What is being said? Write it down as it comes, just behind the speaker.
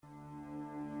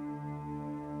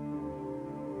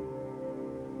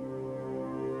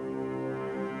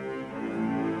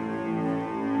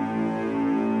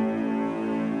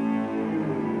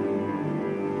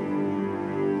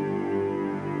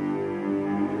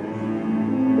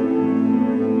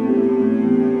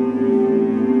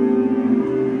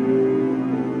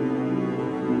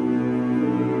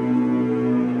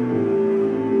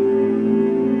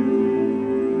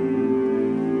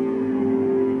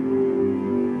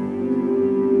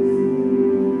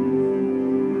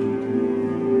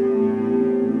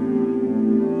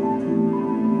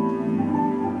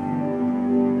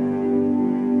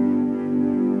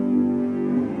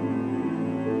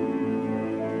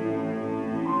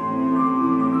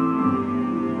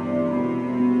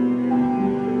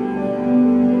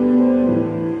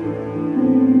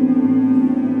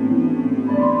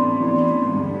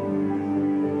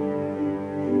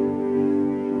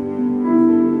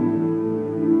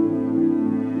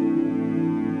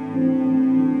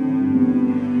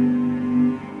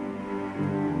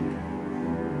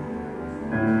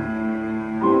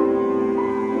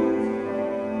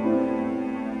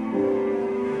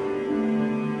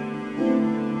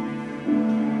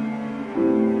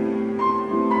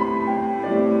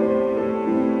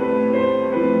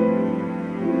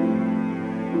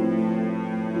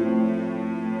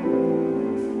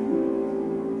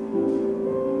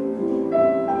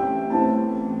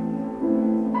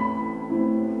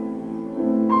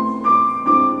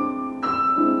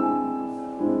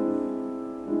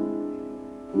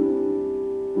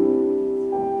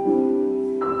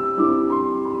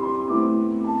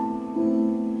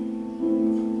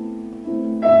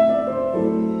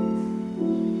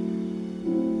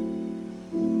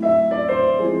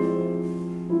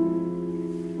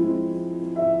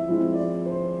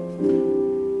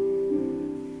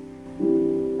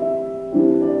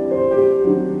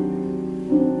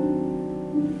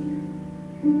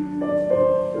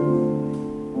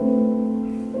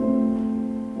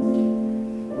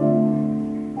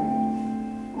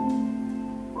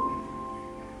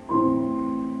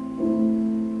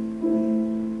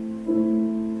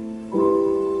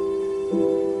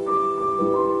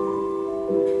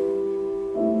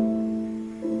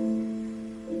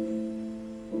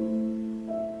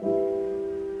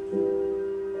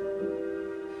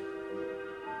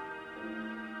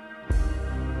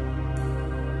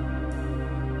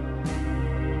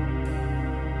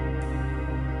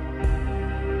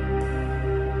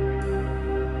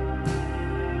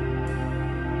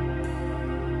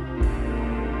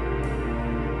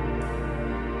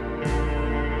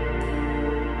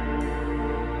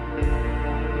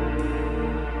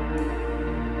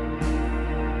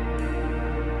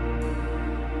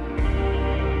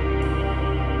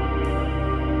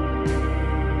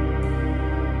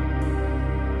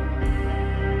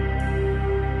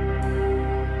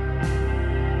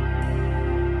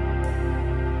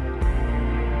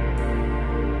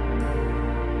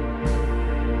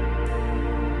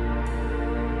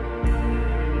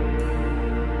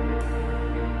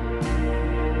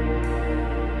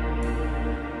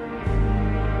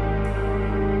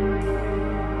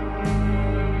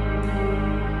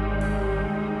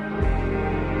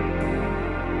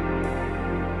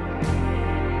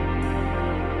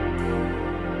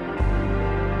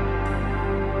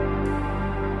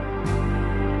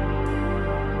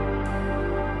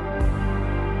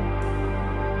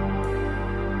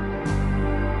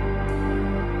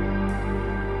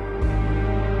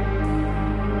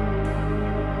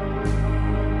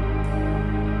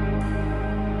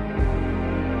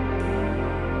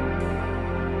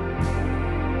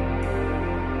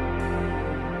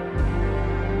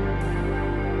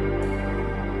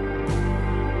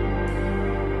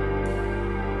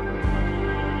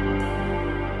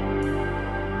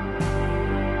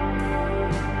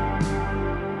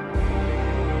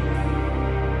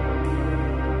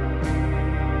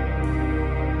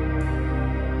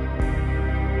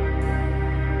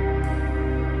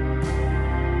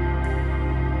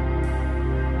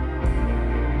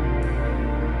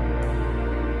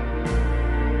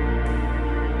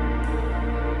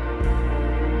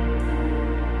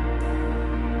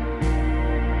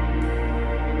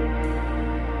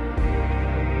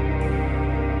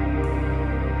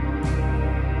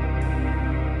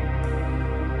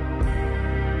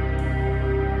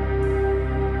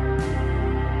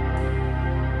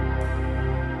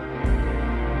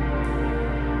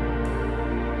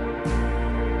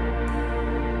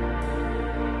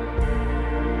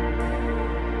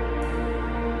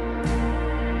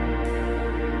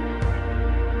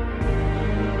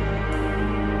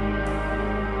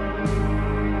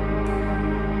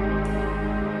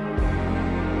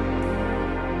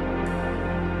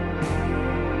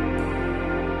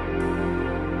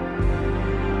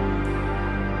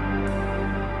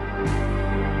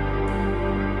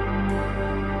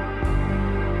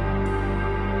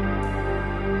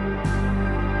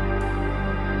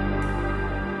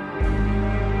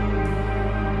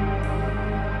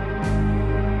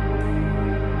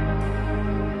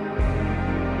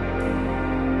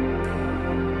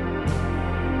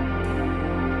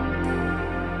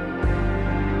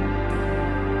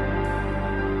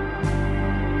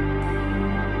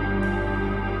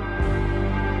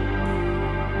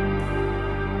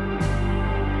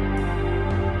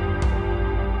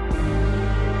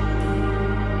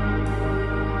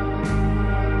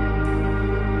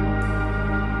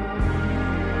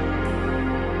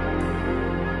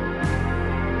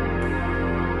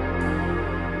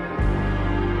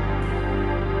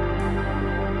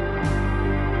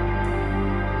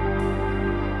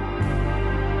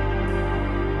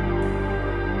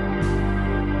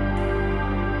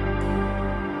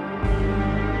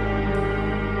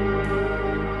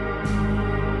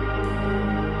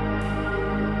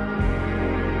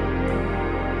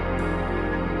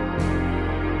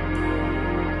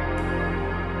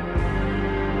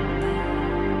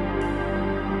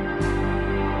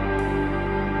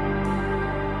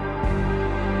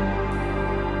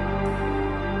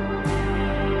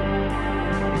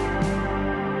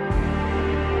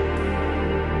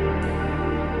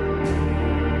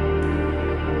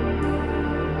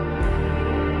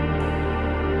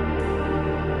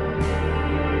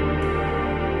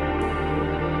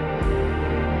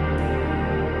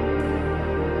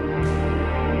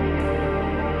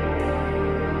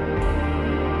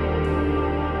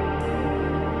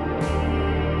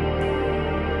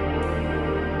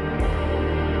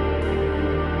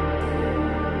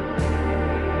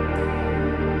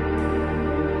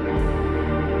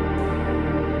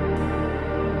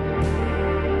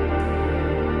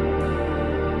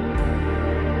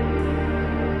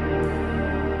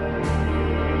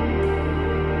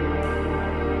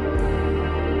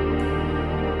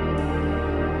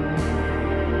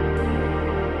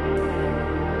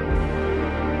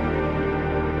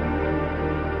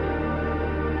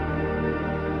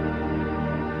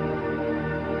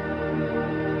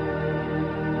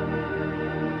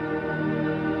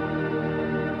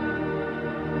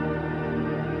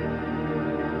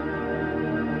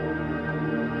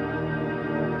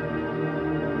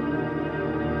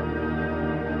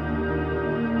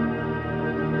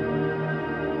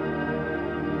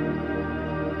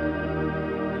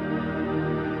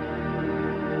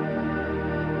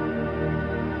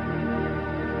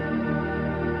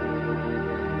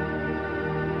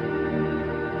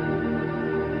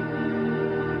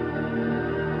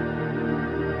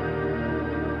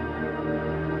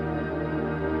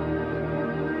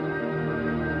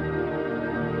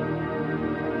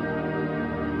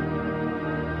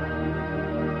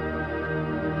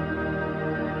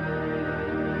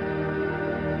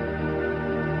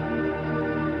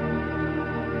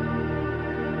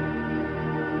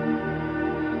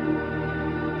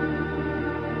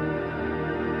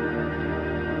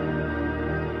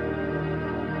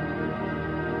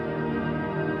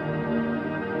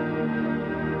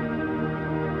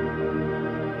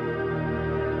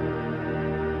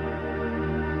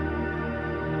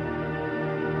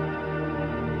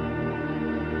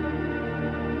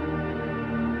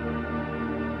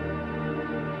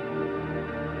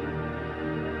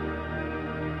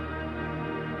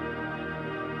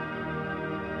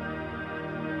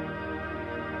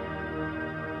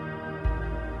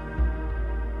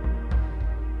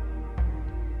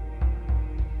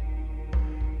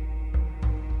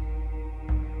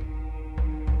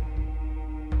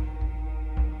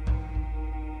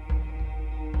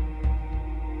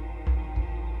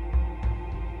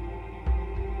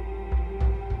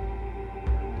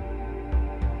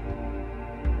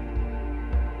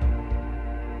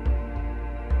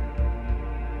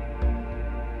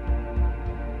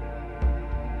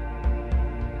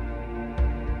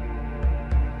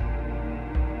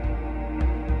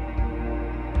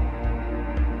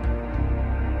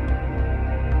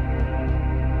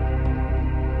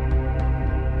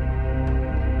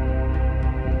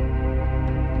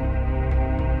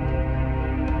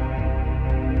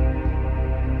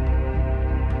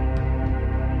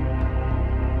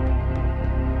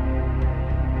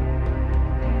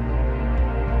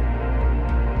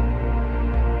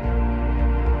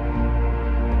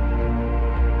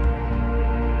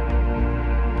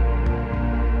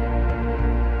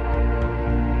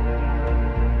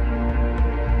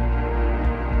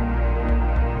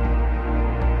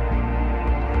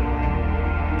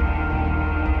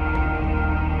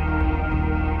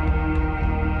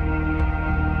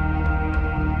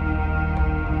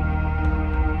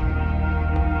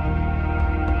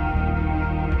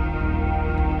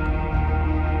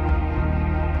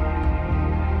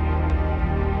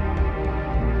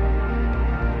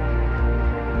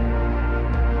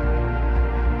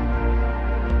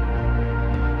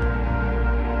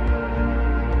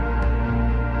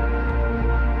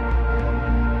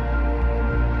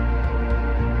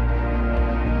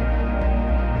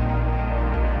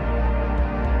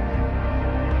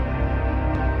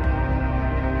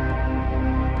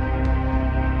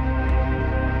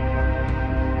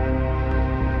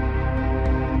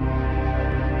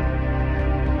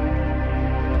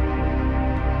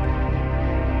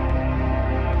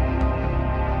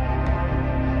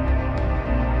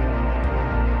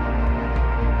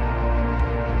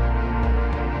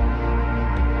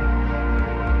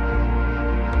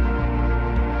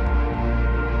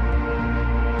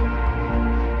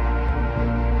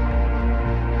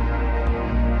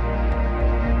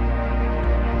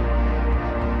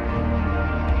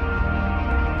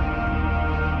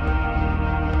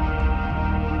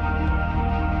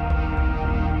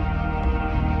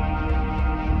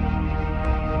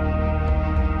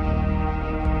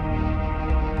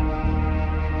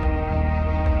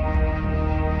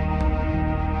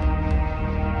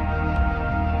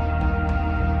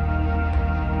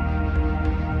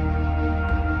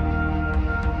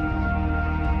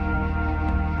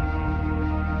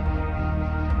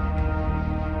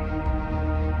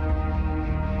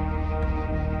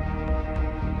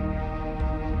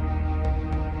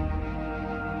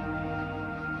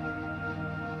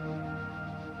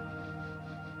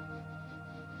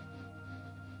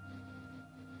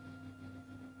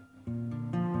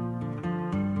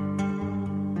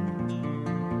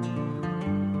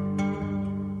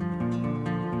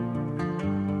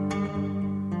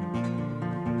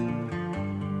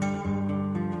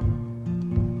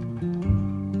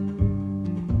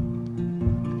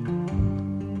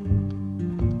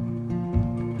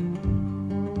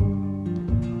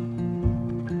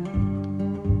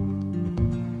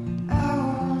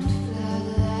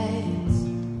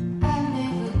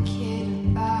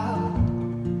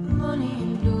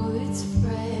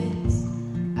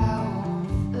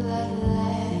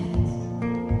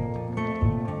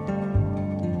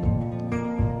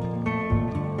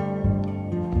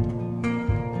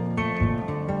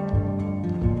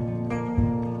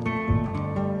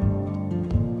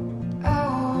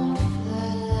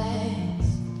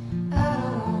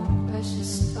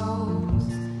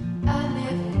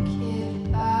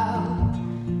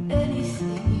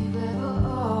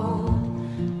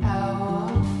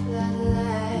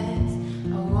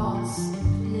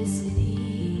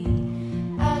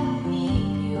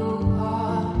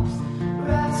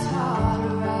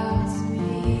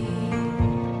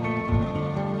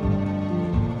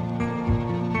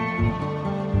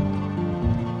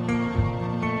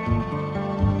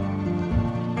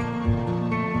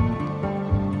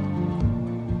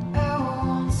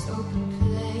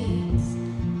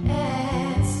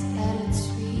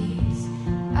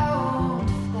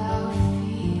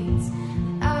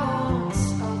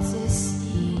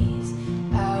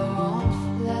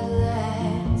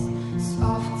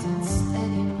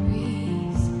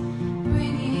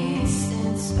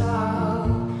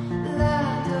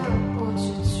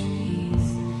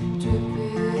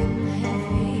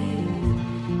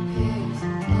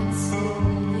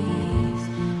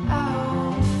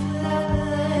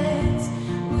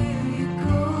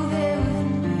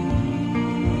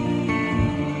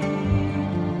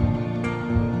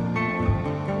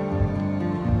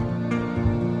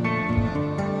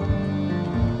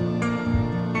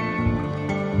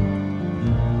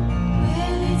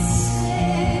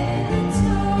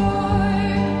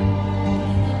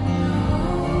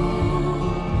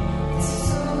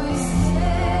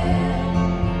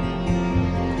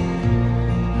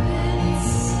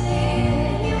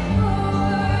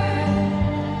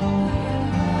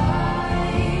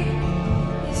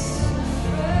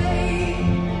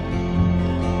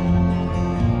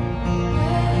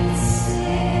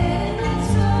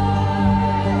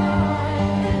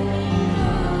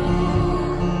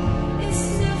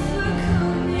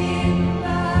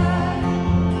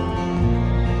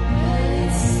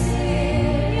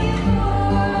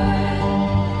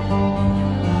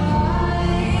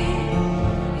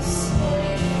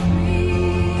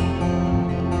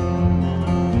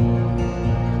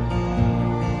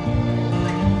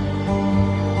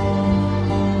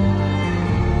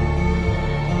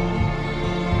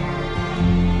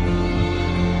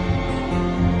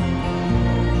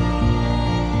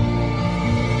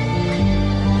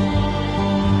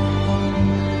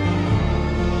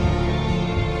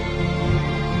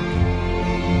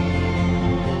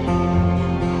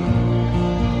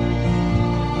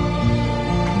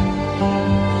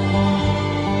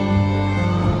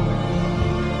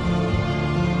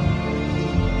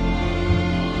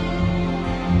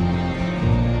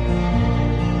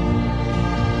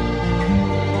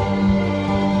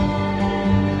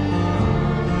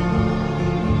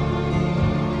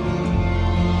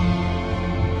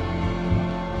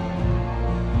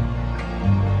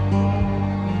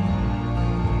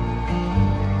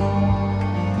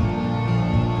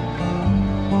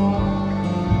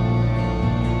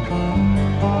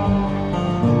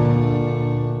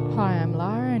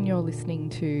listening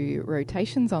to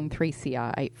Rotations on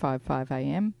 3CR 855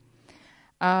 AM.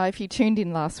 If you tuned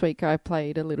in last week, I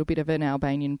played a little bit of an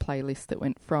Albanian playlist that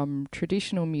went from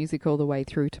traditional music all the way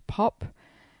through to pop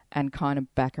and kind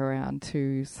of back around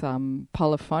to some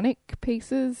polyphonic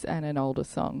pieces and an older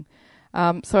song.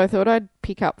 So I thought I'd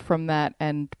pick up from that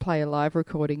and play a live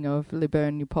recording of Liber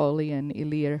Napoli and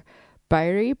Ilir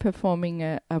Bayri performing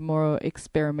a more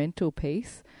experimental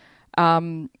piece.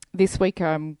 This week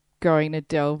I'm going to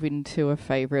delve into a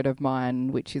favourite of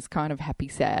mine, which is kind of happy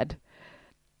sad.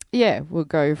 Yeah, we'll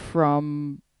go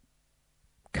from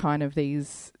kind of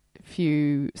these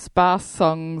few sparse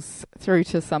songs through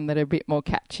to some that are a bit more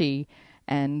catchy,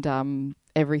 and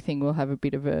everything will have a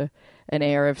bit of an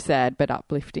air of sad but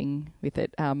uplifting with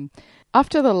it.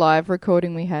 After the live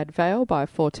recording, we had Veil by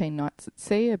 14 Nights at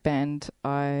Sea, a band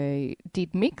I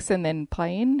did mix and then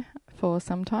play in for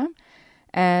some time.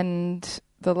 And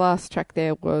the last track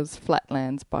there was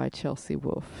Flatlands by Chelsea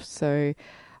Wolfe. So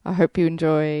I hope you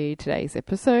enjoy today's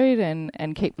episode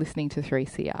and keep listening to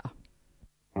 3CR.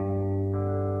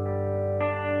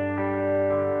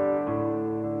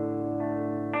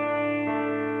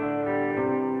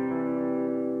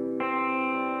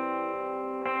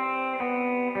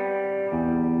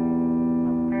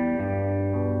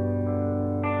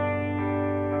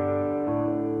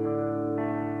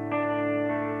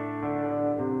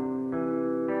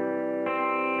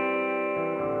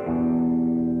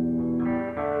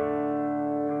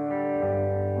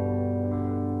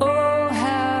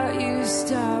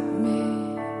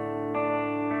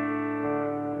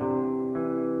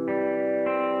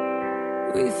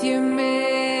 With your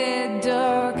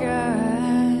mid-dark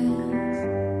eyes,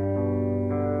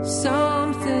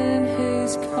 something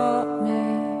has caught me.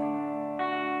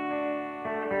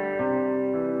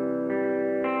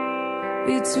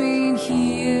 Between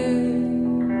here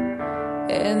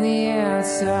and the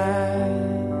outside,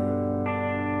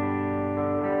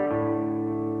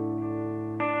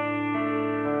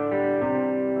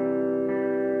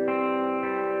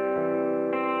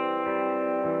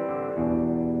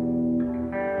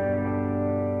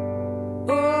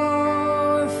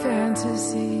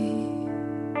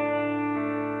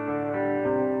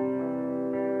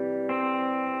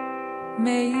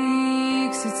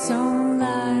 makes its own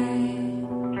light.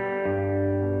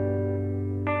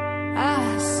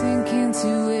 I sink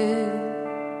into it.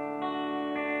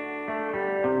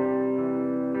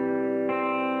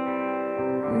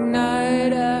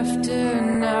 Night after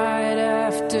night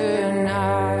after night.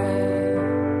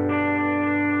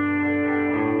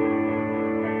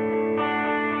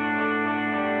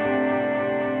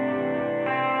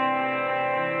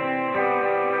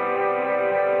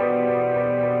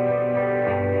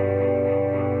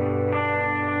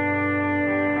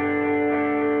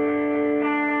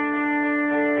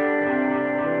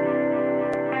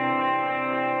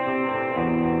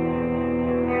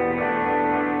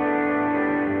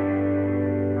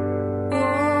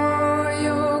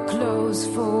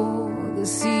 For the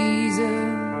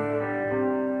season,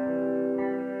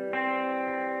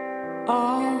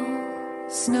 all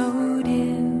snowed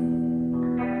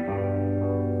in,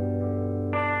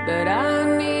 but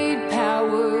I need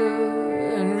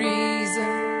power and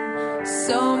reason,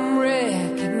 some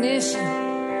recognition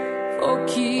for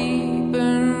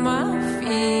keeping my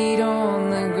feet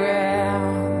on the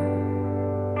ground.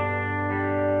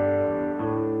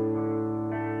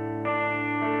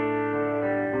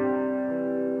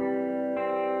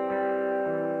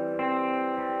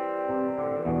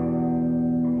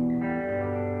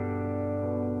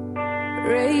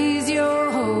 Raise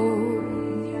your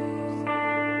hopes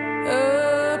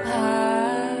up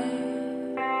high.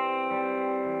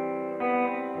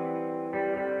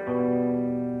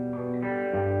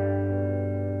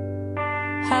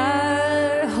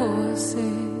 High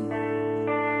horses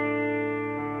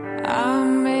are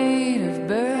made of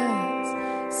birds,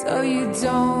 so you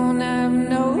don't have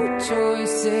no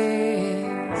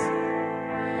choices.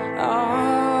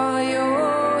 All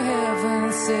your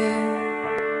heaven sent.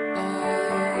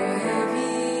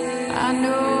 I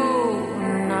know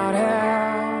not how.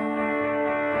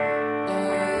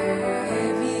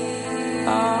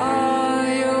 All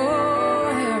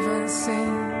your heaven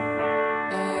sent.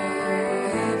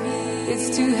 It's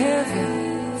too heavy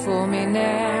for me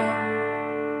now.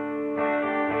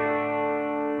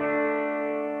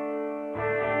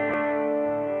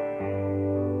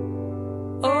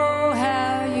 Oh,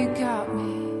 how you got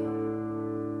me.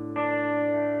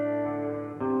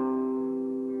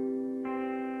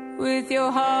 With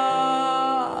your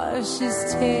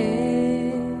harshest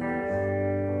tears,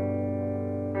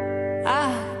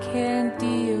 I can't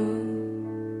deal.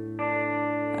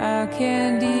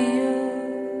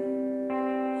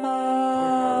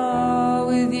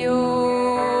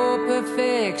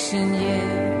 perfection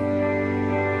yet.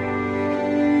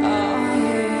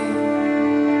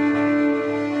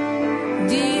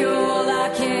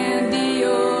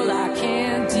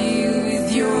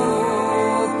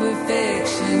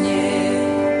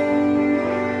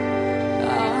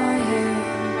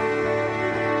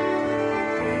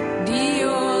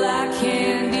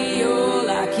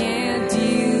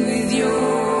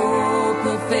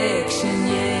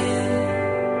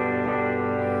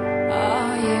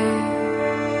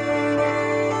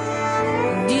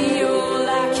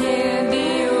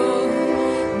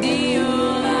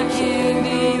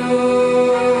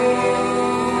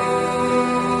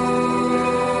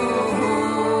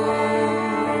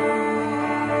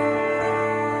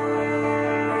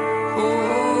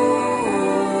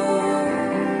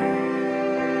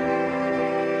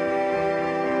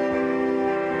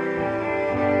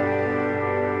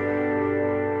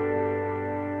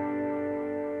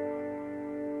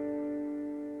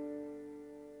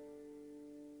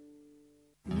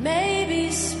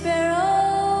 Maybe,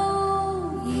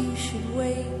 Sparrow, you should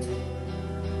wait.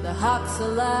 The hawks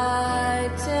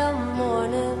alight till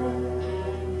morning.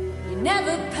 You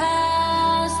never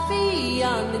pass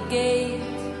beyond the gate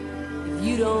if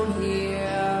you don't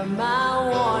hear my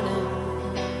warning.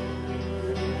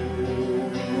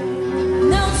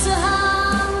 Notes are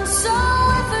hung so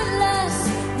effortless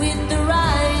with the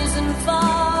rise and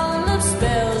fall of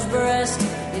Sparrow's breast.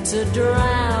 It's a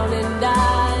drowning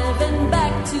dive and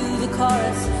back to the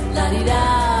chorus.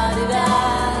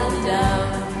 La-di-da-di-da-di-da,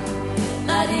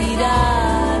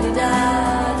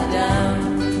 la-di-da-di-da-di-da.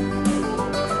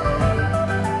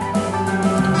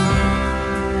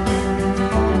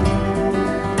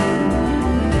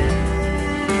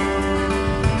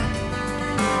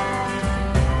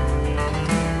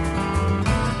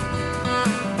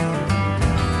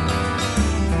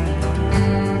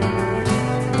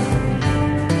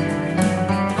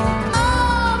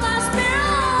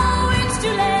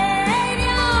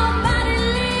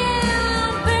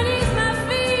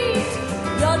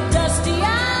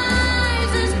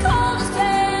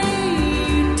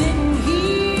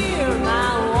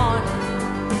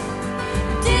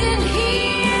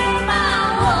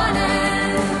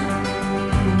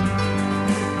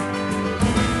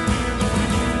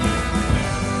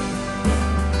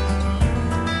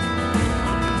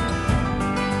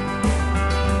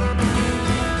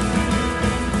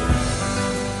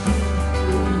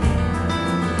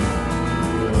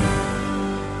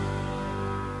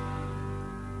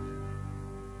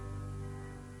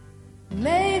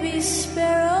 Maybe,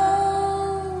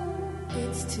 Sparrow,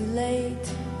 it's too late.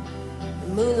 The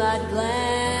moonlight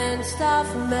glanced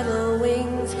off metal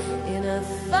wings in a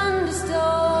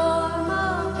thunderstorm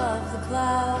above the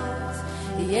clouds.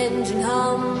 The engine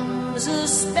hums a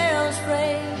sparrow's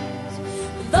phrase.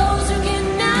 Those who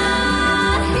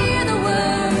cannot hear the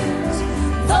words,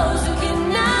 those who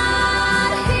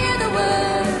cannot hear the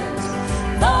words,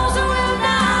 those who will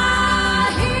not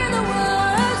hear the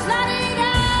words.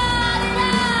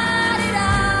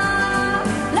 La-di-da-di-da-di-da,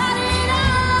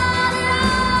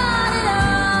 la-di-da-di-da-di-da.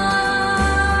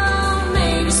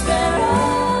 Maybe,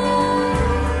 Sparrow,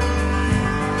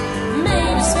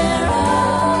 maybe, Sparrow,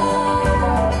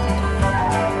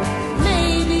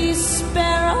 maybe.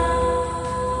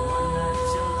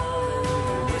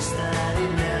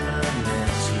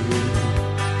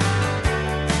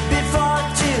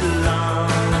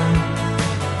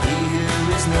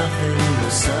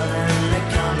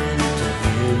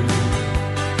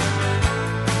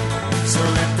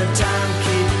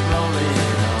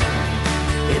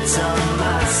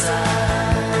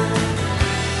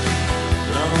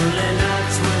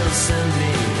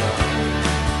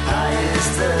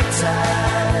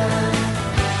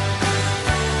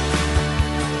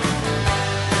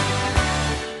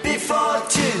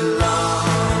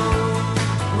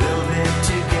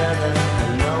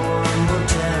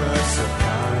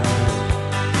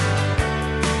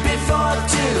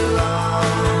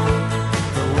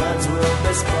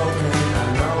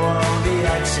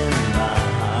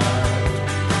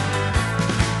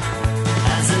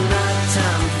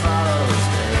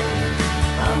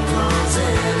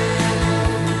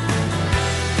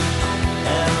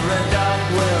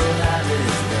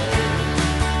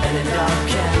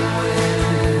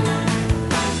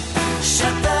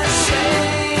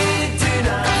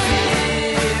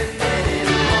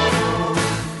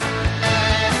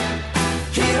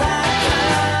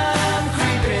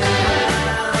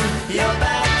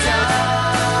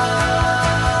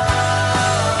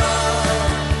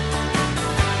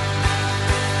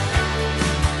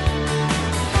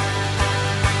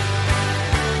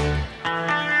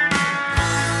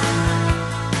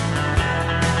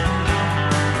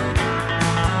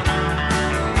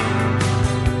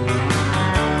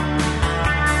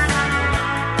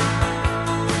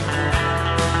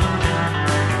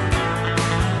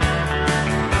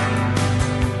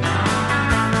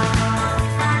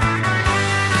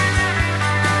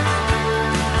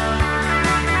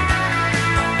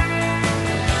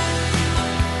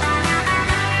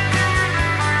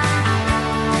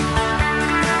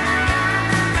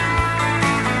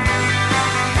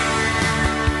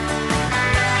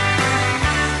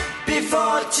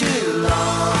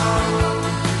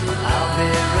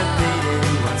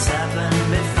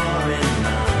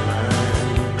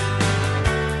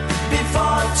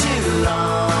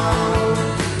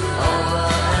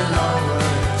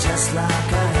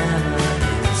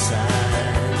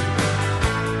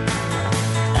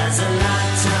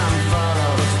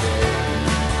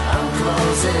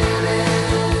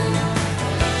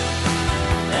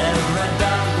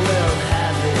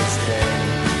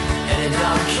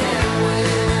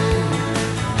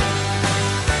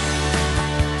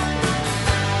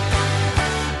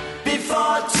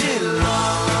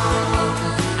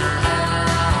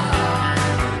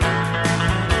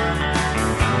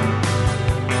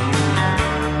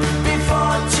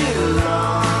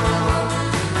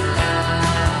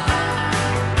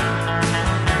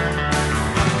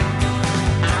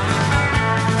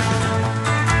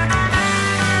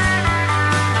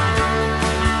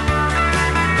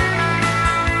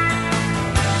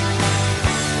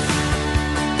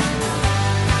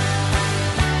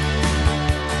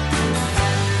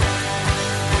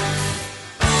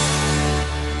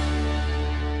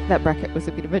 That bracket was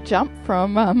a bit of a jump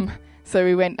from... So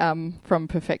we went from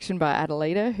Perfection by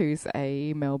Adelita, who's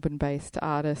a Melbourne-based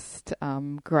artist,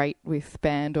 great with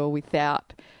band or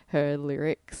without. Her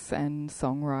lyrics and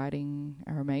songwriting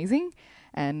are amazing.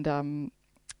 And,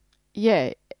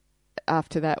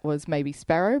 after that was Maybe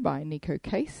Sparrow by Nico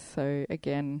Case. So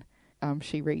again,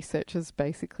 she researches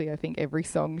basically, I think every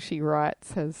song she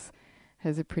writes has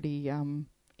a pretty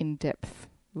in-depth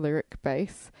lyric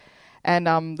base. And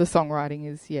the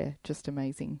songwriting is, just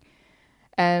amazing.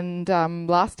 And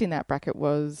last in that bracket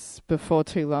was Before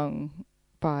Too Long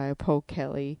by Paul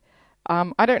Kelly.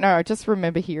 I don't know, I just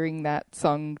remember hearing that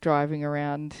song driving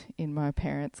around in my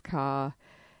parents' car,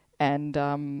 and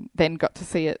then got to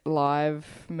see it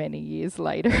live many years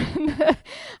later.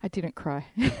 I didn't cry.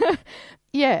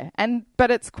 But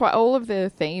it's quite, all of the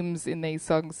themes in these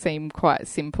songs seem quite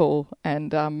simple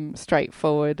and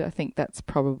straightforward. I think that's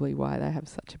probably why they have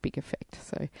such a big effect.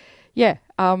 So,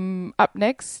 up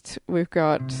next we've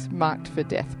got Marked for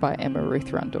Death by Emma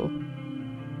Ruth Rundle.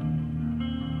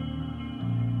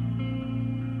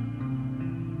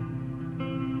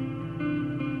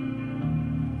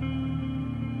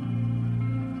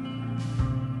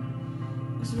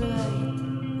 Was right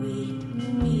that we'd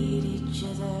meet each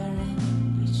other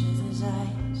in each other's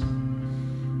eyes.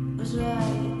 Was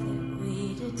right that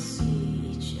we did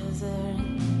see each other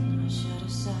in our shadow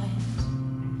sides.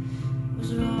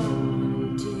 Was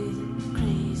wrong to the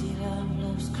crazy love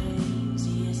loves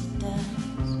crazy as it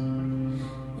does.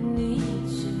 And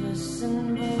each of us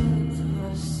and both of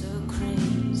us so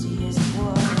crazy as it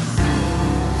was.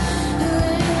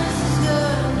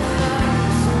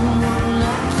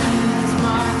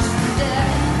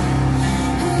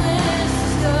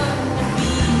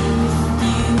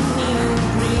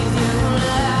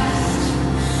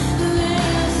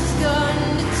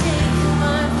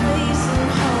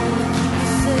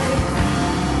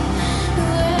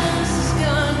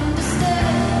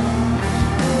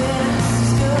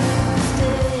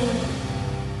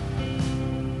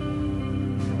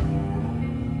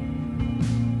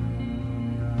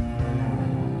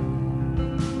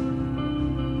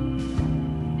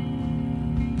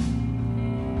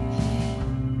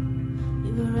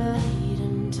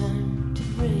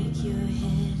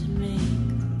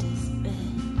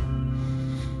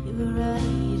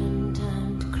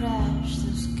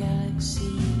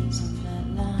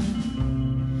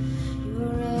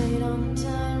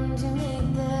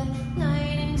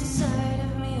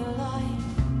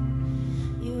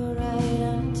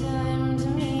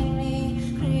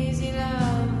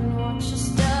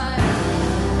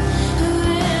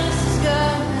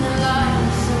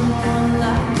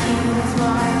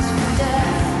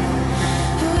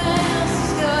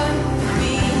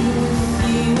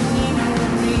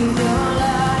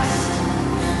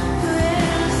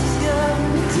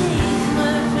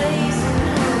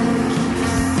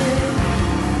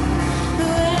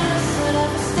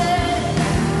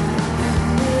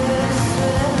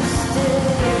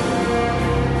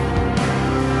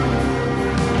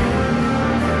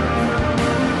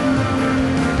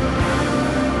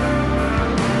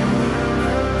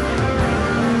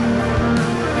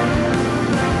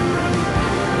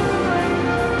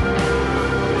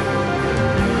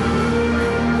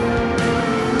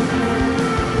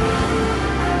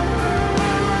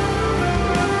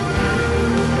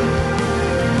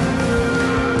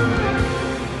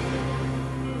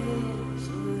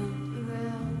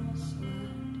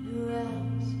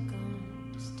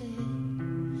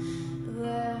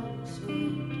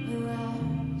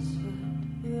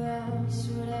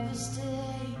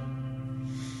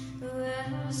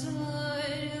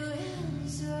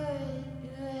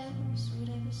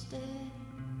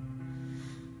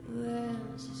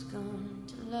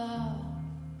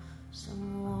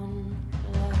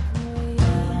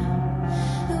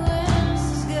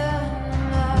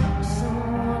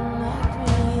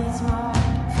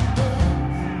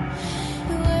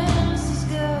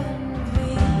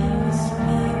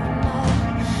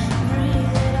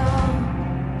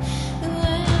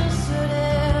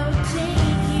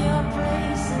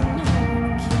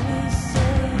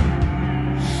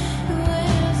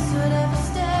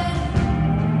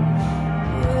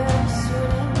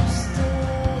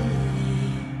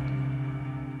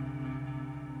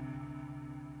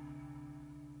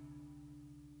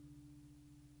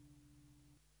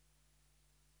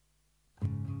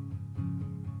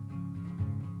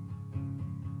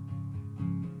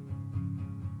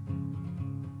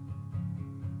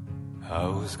 I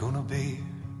was gonna be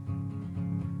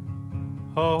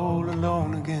all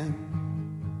alone again,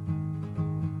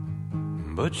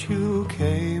 but you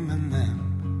came and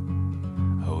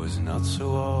then I was not so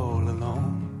all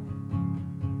alone.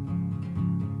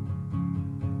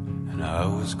 and I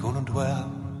was gonna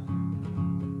dwell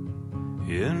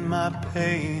in my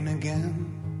pain again.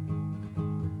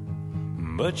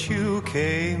 But you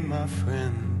came, my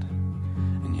friend,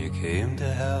 and you came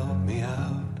to help me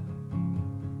out.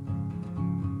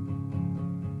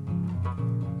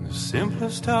 The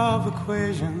simplest of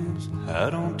equations I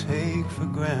don't take for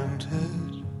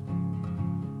granted,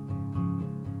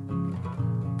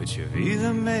 but you've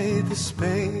either made the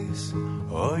space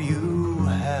or you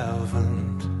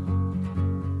haven't.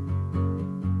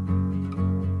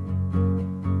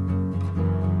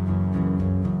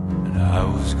 And I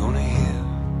was gonna hear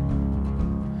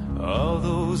all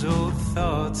those old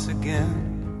thoughts again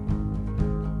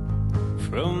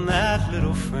from that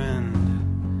little friend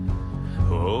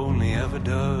who only ever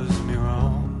does me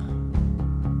wrong.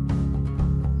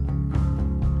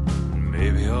 And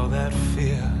maybe all that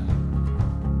fear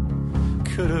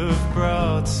could have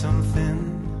brought something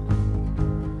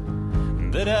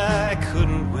that I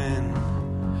couldn't win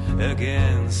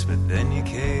against, but then you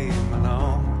came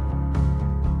along.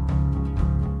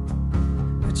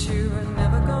 But you were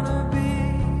never gonna be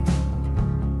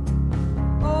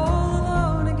all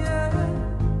alone again,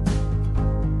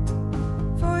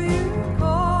 for you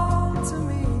called to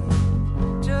me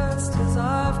just as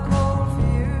I've called for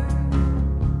you.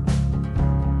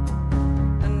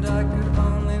 And I could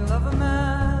only love a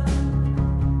man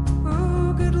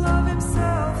who could love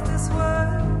himself this way,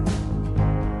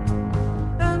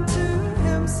 and to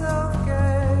himself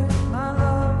gave my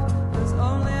love as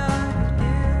only I could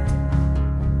give.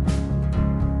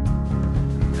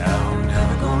 Now I'm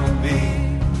never gonna be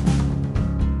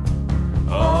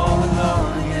all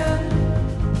alone again,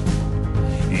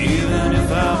 even if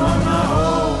I'm on my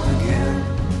own again.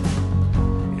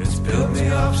 It's built me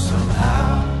up somehow.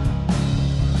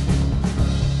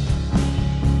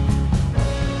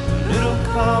 A little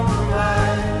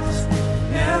compromise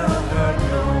never hurt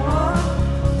no one.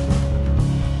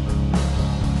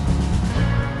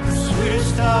 The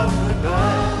sweetest of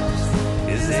goodbyes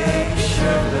is a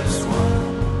shirtless one.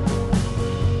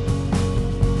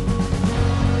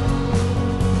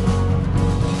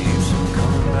 Keeps them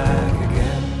coming back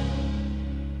again.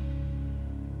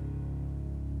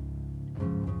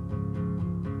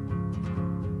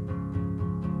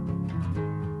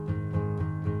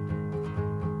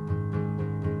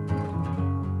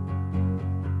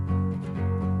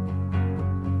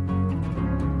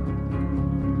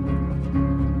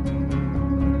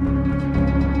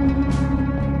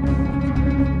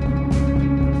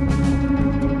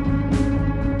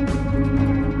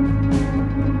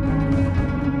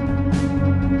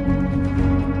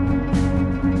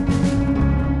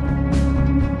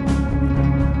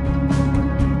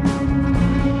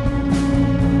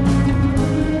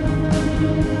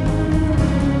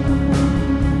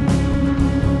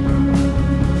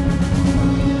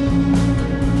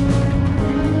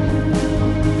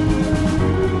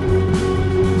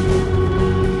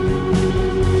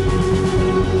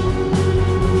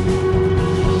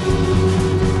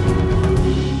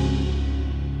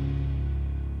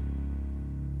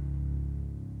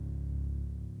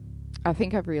 I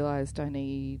think I've realised I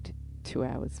need 2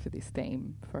 hours for this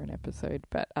theme for an episode,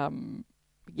 but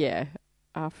yeah,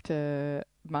 after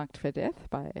Marked for Death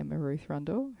by Emma Ruth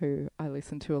Rundle, who I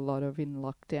listened to a lot of in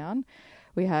lockdown,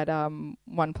 we had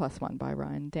 1+1 by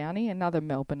Ryan Downey, another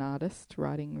Melbourne artist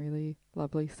writing really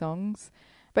lovely songs.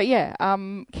 But yeah,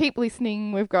 keep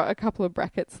listening. We've got a couple of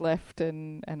brackets left,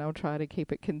 and I'll try to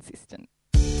keep it consistent.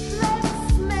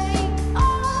 Let's make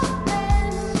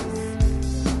amends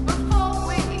before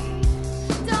we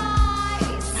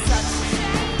die. Such a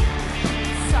shame,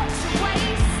 such a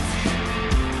waste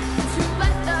to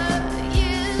let the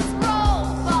years roll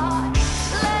by.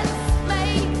 Let's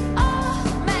make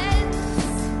amends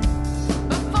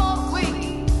before we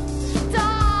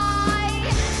die.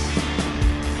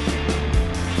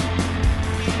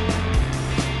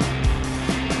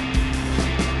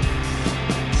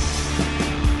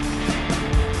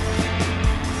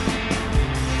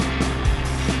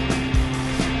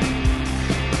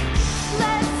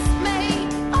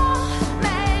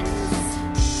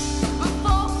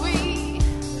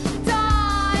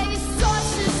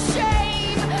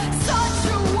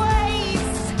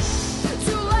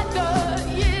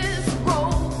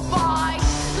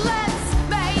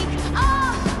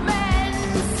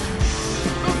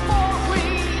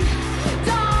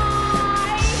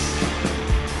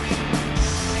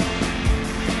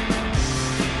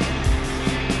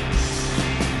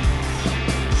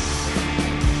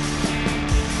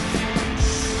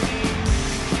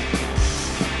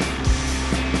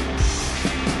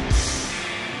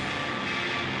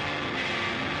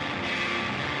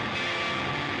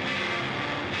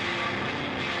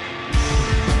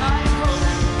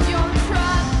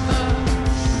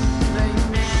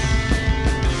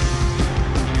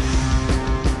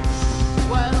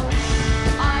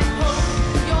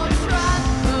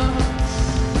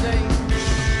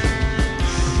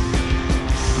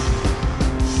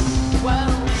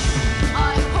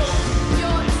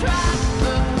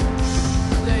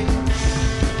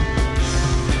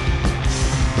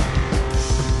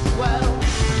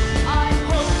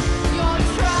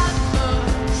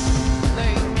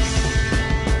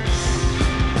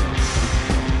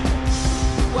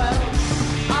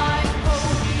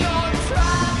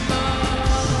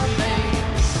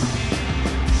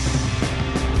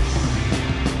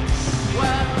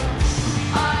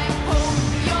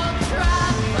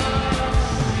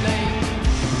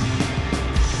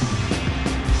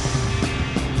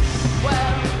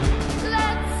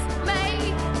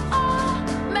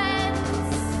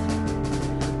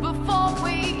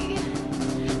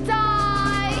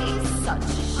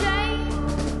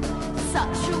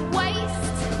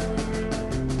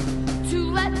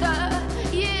 the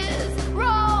years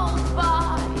roll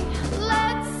by.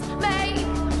 Let's make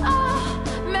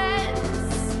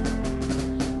amends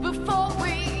before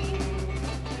we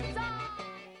die.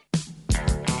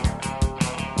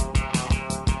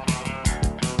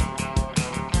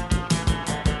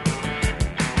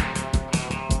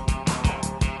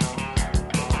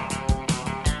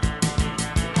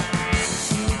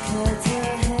 She cut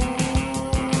her hair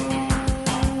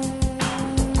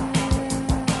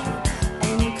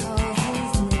and called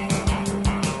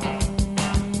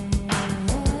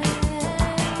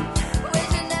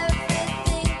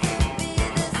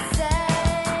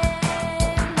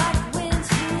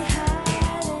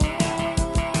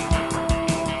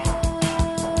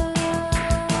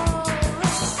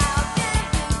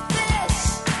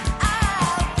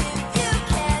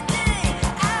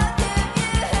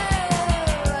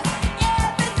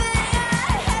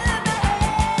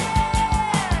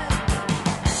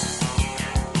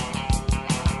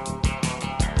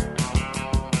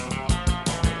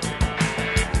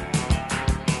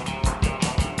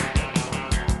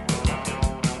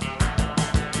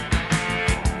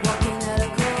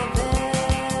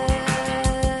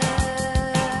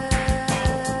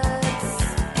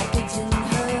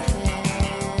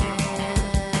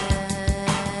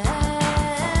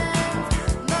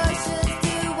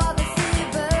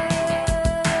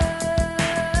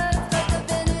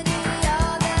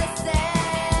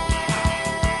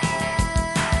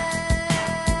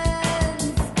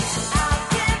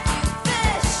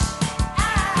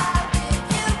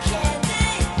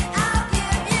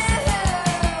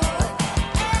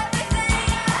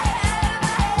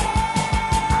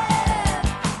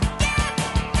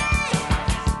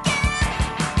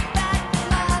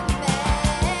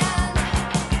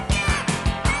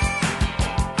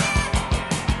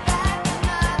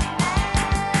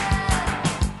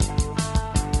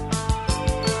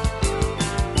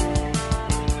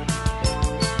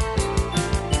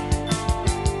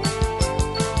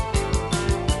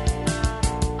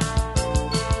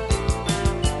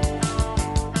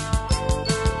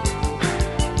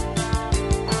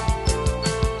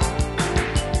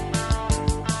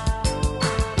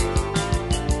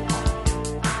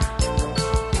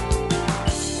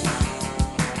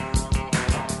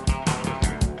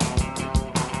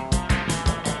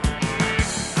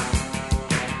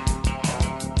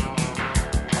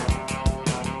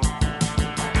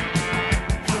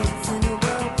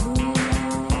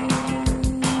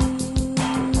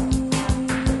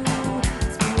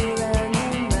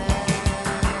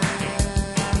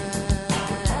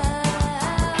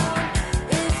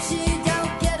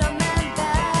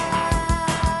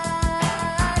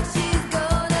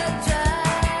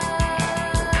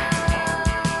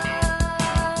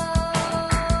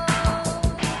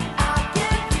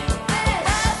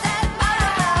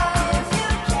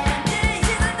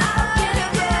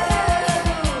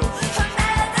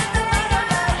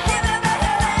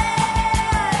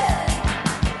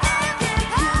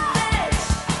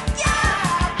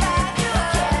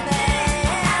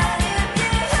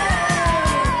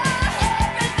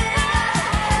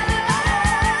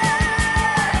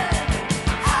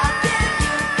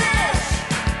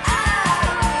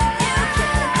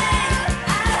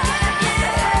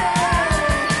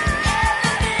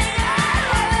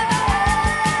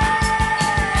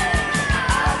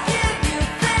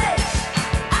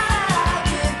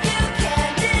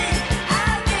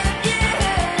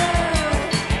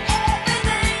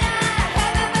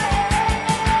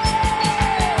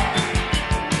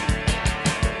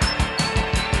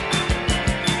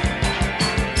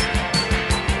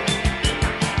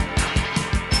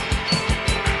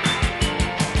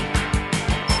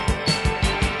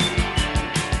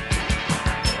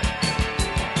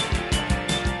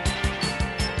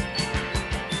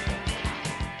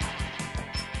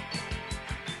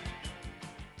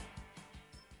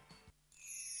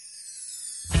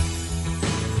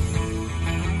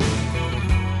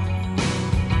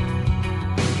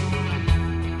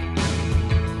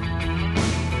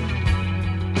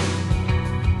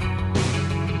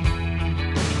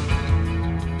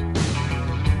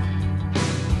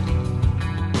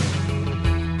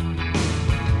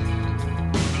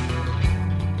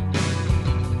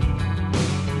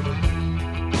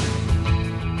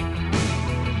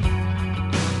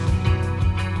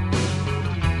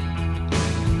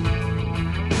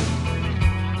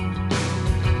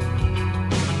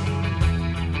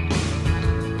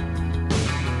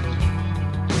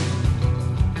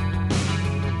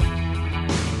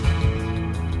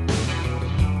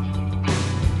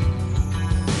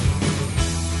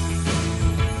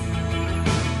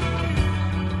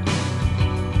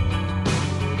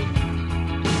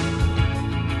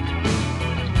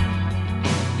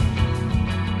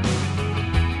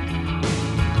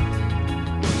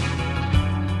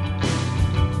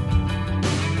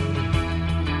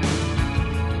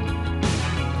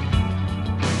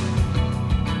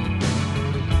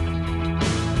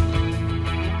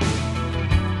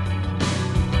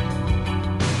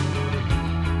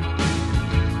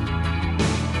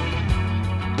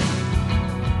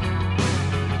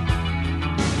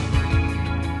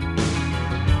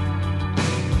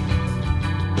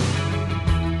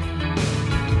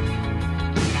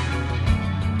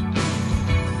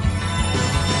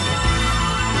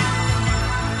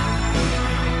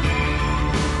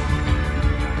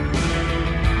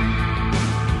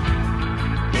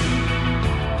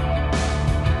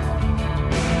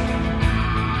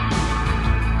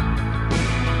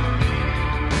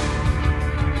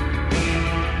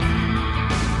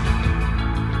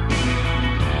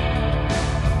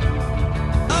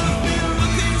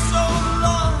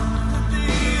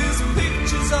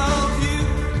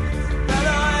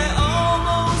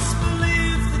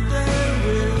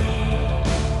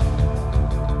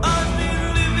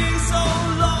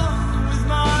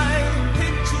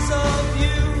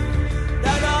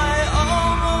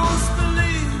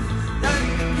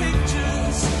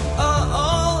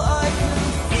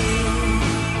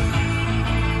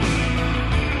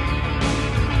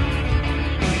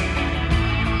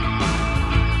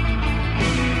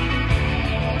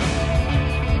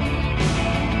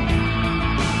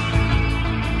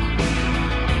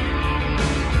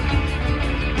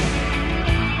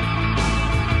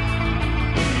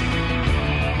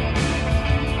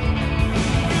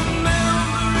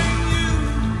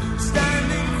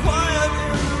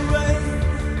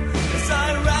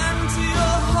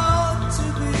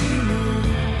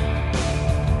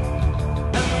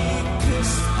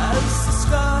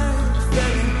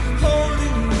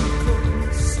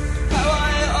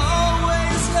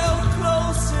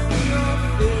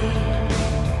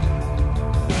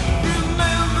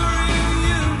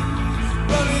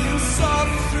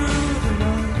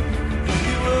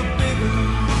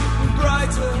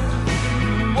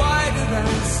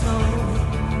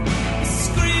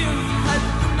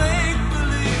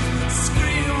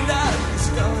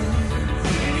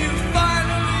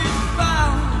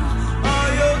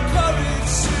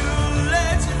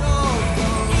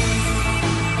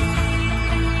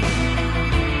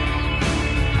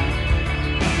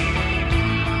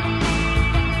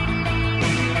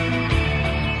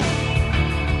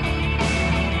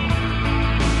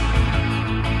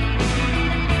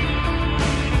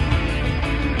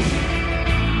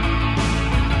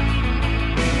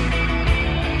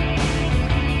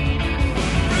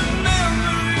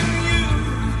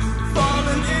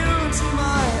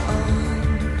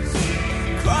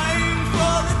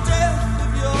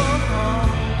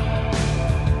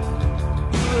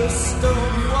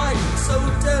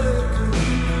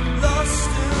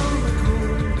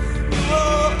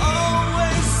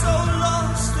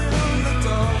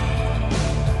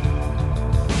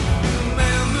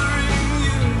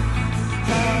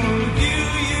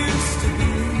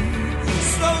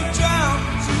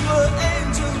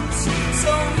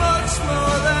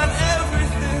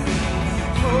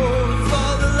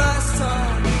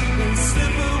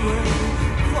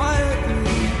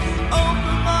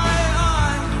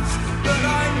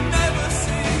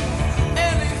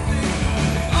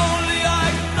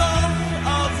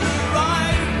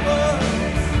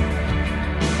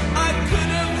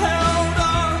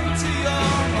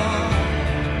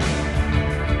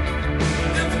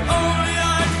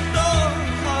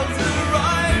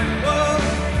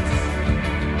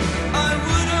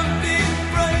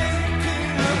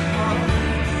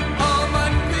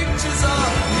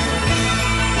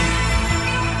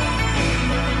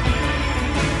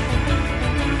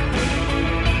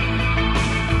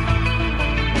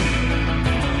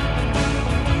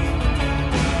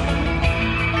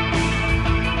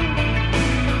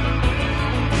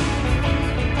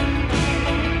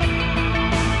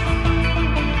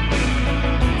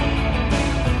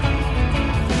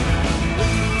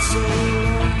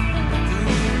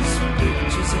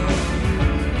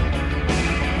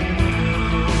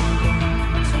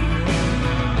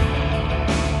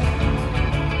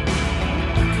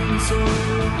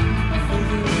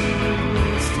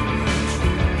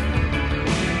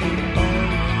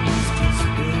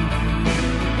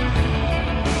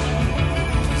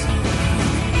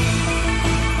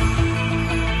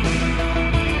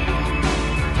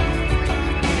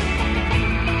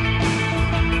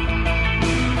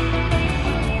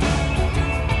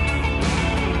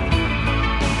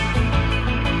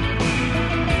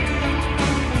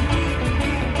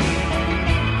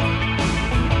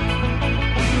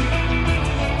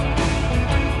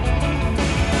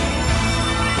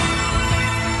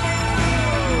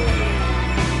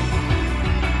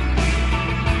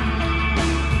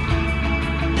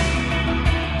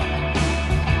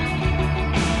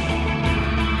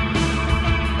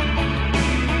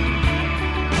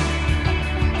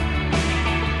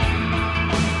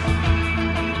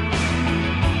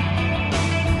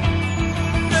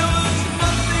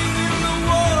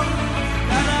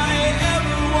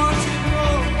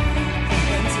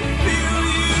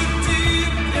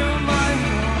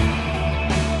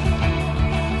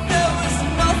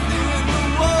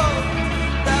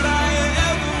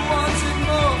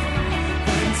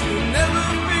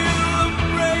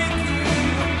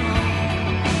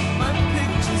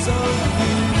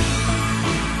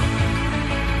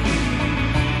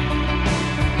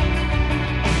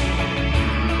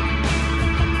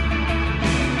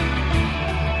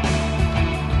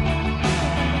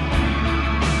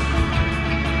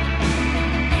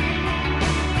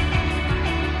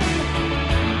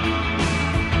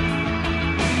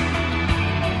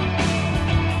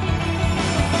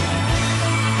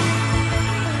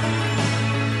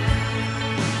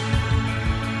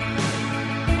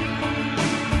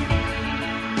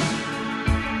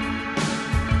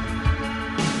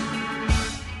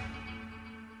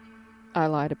I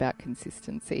lied about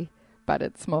consistency, but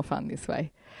it's more fun this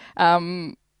way.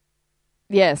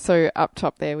 So up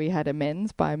top there we had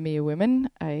Amends by Mere Women,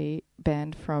 a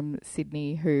band from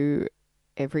Sydney who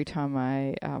every time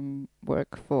I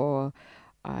work for,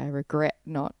 I regret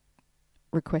not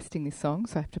requesting this song,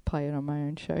 so I have to play it on my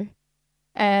own show.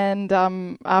 And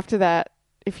after that,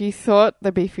 if you thought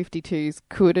the B-52s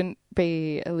couldn't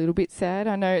be a little bit sad,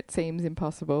 I know it seems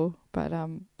impossible, but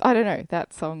I don't know,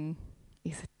 that song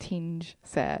is a tinge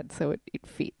sad, so it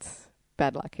fits.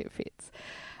 Bad Luck, it fits.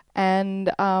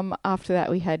 And after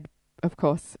that we had, of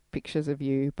course, Pictures of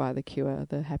You by The Cure,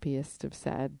 the happiest of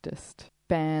saddest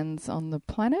bands on the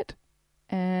planet.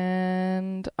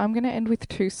 And I'm going to end with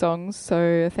two songs.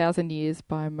 So 1,000 Years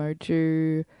by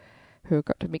Moju, who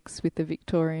got to mix with the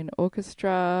Victorian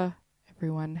Orchestra.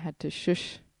 Everyone had to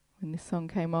shush when this song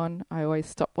came on. I always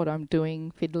stop what I'm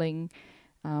doing, fiddling.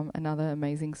 Another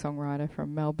amazing songwriter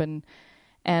from Melbourne.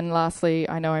 And lastly,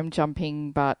 I know I'm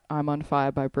jumping, but I'm on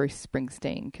Fire by Bruce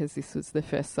Springsteen, because this was the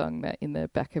first song that in the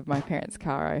back of my parents'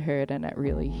 car I heard, and it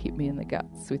really hit me in the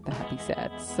guts with the happy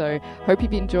sad. So hope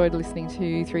you've enjoyed listening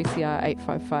to 3CR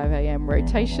 855 AM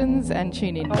Rotations, and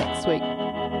tune in next week.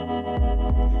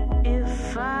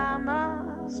 If I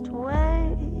must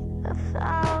wait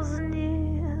 1,000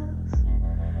 years,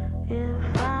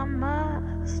 if I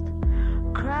must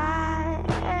cry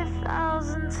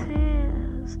 1,000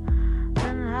 tears,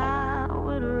 then I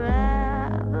would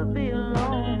rather be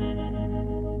alone.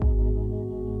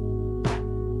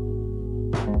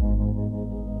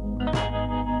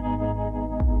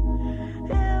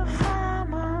 If I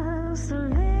must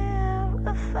live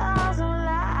 1,000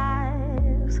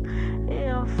 lives,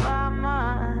 if I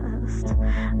must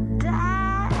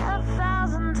die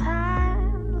 1,000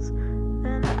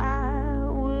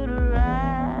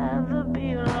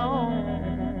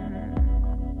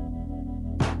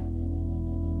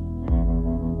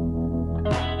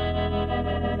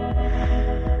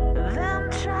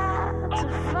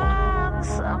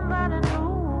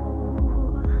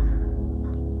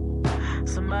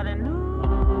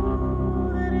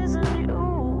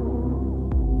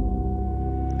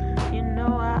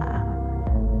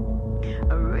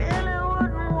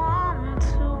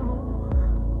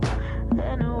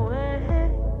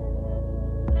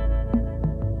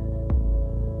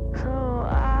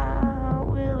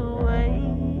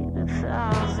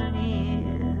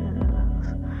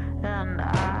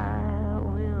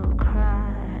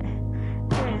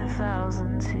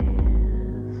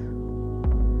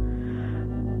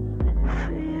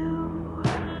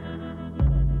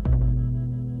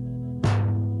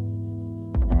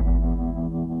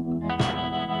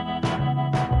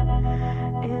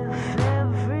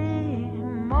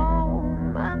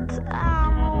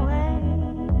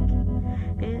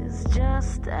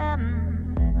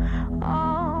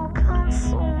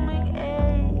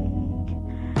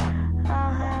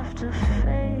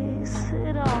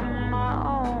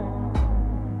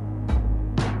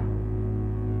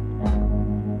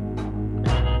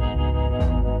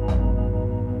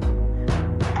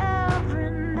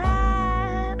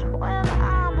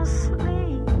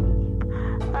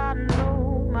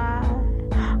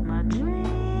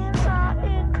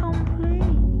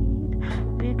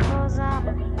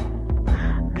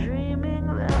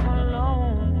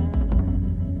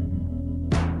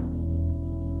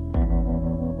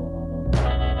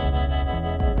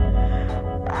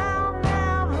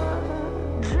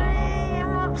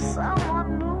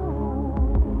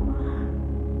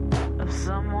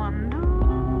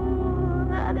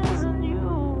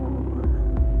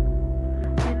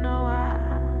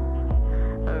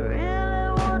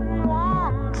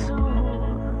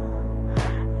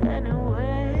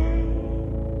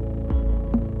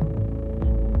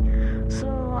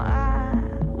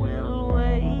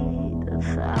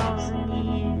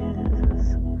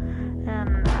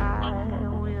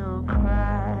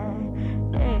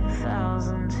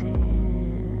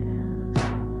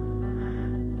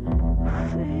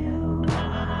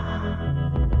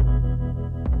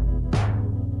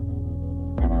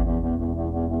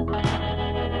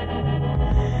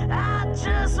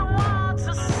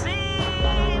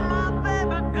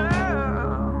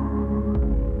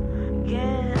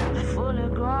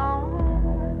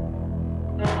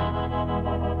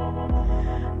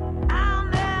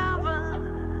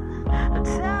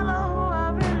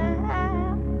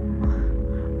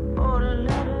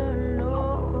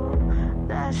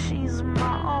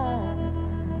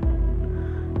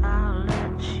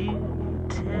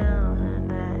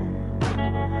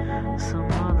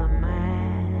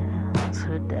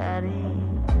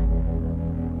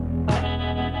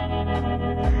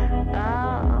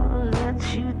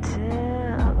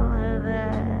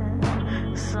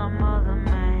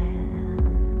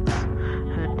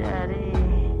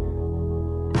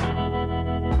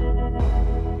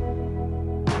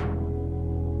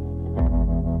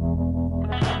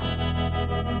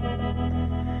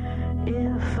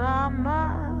 I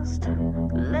must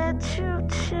let you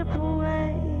chip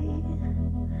away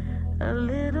a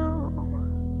little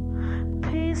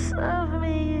piece of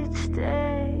me each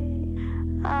day,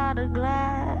 I'd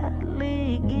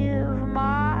gladly give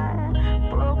my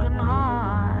broken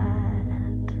heart.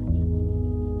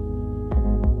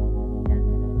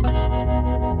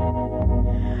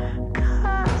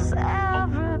 'Cause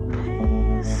every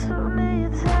piece of me you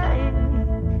take,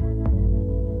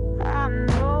 I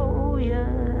know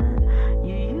you're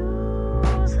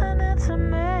using it to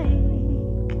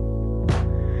make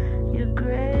your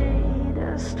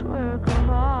greatest work of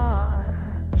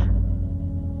art.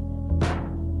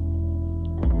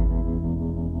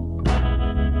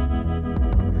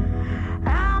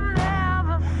 I'll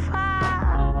never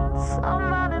find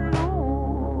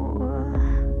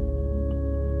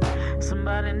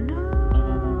somebody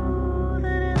new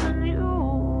that isn't you.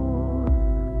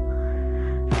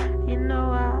 You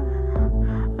know I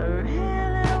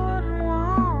really wouldn't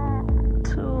want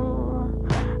to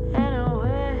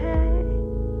anyway.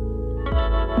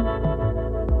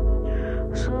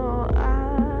 So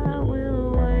I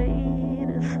will wait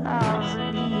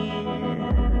 1,000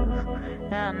 years,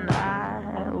 and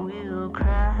I will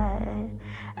cry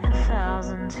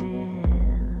 1,000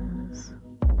 tears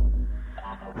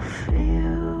for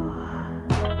you.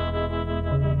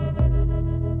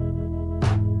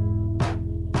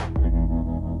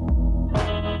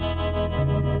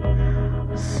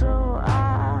 So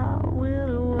I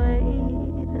will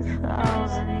wait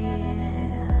 1,000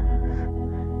 years,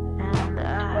 and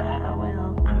I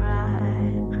will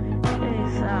cry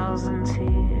 1,000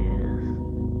 tears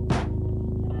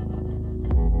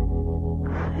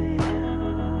for you.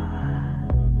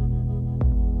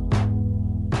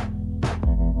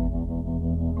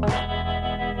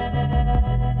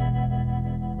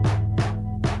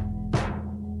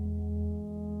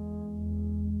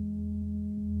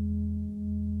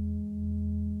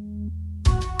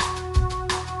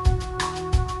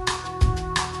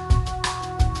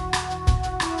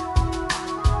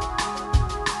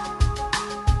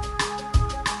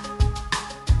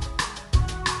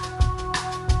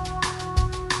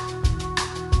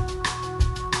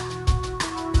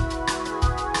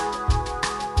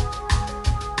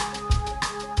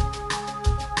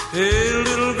 Hey,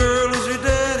 little girl, is your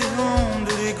daddy home?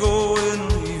 Did he go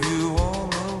and leave you all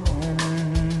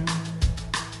alone?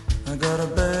 I got a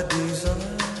bad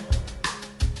desire.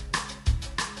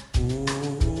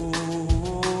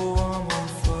 Oh, I'm on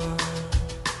fire.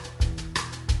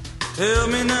 Tell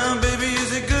me now, baby,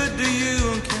 is he good to you?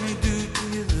 And can he do to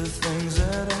you the things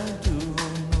that I do?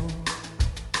 Oh, no,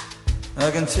 I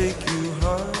can take you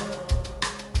high.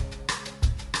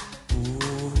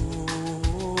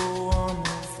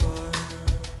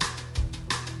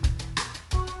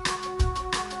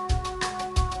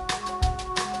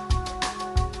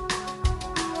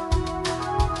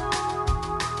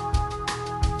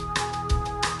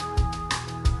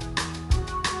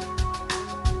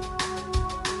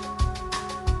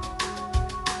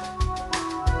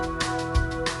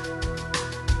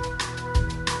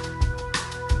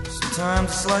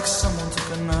 Sometimes it's like someone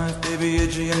took a knife, baby,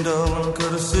 edgy and dull, and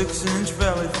cut a 6-inch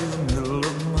valley through the middle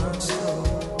of my skull.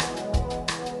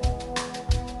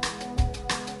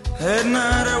 At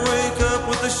night I wake up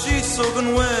with the sheets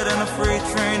soaking wet and a freight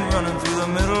train running through the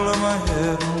middle of my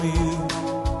head. Only you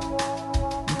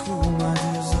can cool my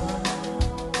desire.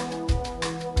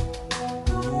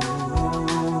 Oh,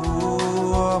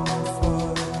 I'm on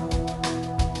fire.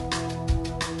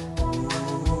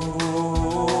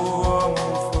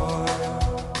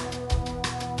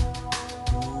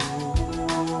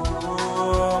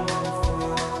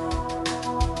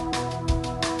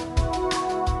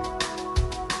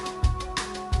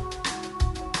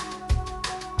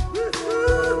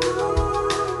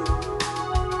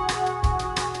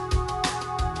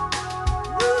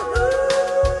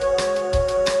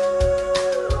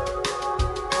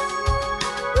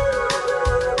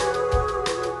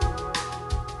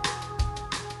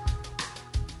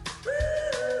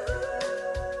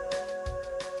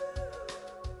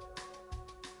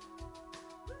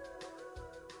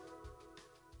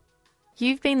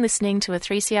 You've been listening to a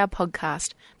 3CR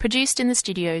podcast produced in the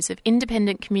studios of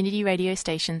independent community radio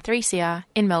station 3CR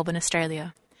in Melbourne,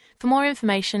 Australia. For more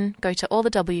information, go to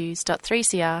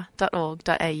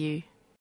allthews.3cr.org.au.